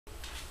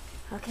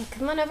Okay,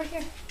 come on over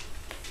here.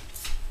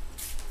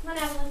 Come on,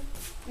 Aveline.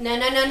 No,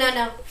 no, no, no,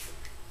 no.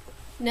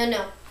 No,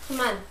 no. Come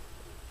on.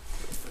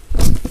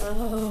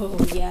 Oh,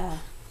 yeah.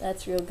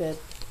 That's real good.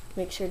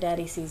 Make sure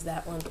Daddy sees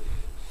that one.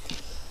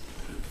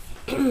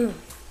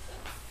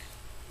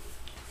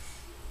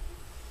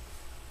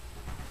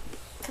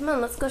 Come on,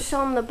 let's go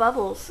show him the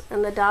bubbles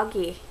and the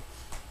doggy.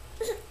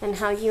 And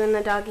how you and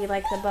the doggy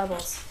like the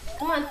bubbles.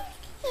 Come on.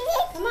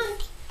 Come on.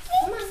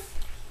 Come on.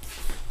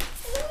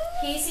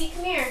 Casey,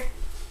 come here.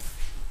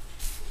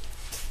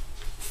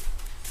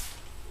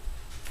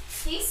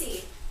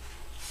 Casey.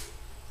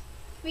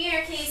 Come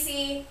here,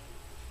 Casey.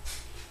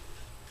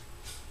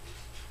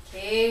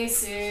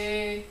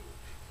 Casey.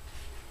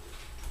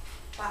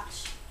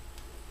 Watch.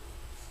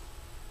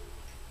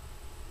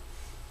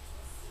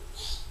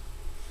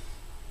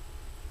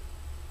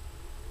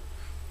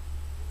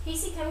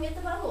 Casey, come get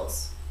the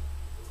bubbles.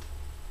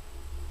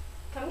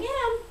 Come get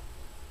them.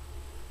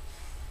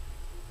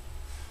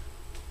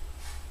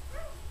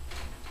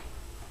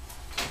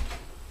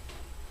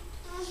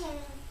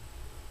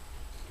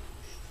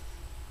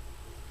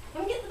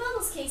 Come get the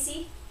bubbles,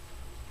 Casey.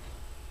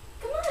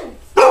 Come on.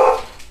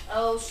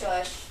 Oh,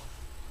 shush.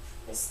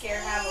 You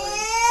scared Aveline.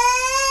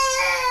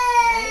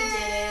 No, you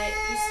didn't.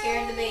 You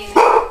scared the baby.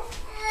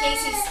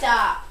 Casey,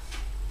 stop.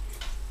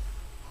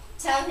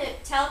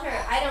 Tell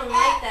her, I don't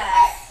like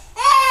that.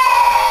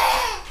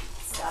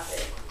 Stop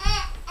it.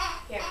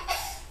 Here.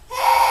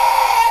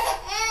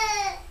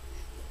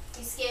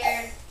 You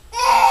scared?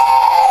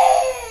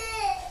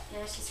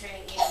 Now she's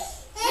trying to eat him.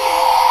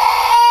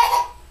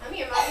 I'm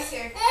here, Mommy's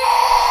here.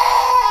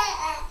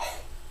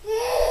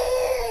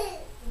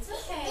 It's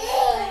okay.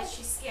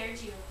 She scared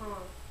you, huh?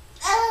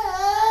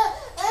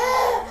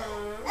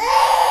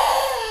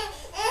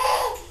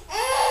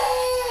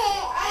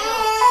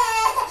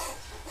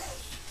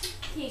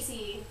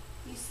 Casey,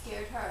 you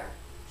scared her.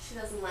 She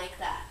doesn't like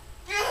that.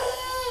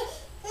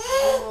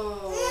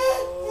 Oh,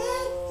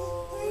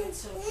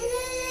 it's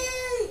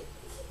okay.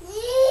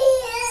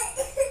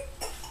 It's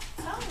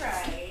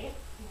alright.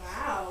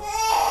 Wow.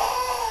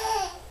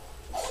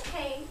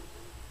 Okay.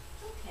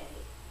 Okay.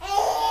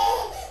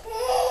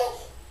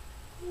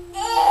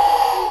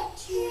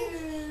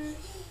 Cheers.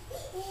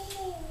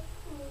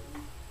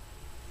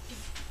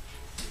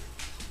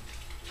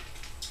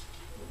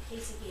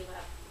 Casey gave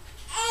up.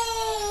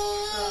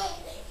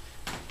 Okay.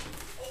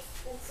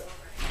 It's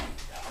alright.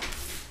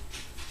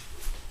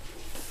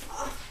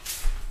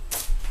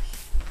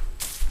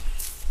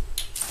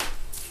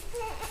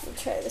 We'll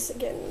try this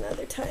again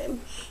another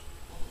time.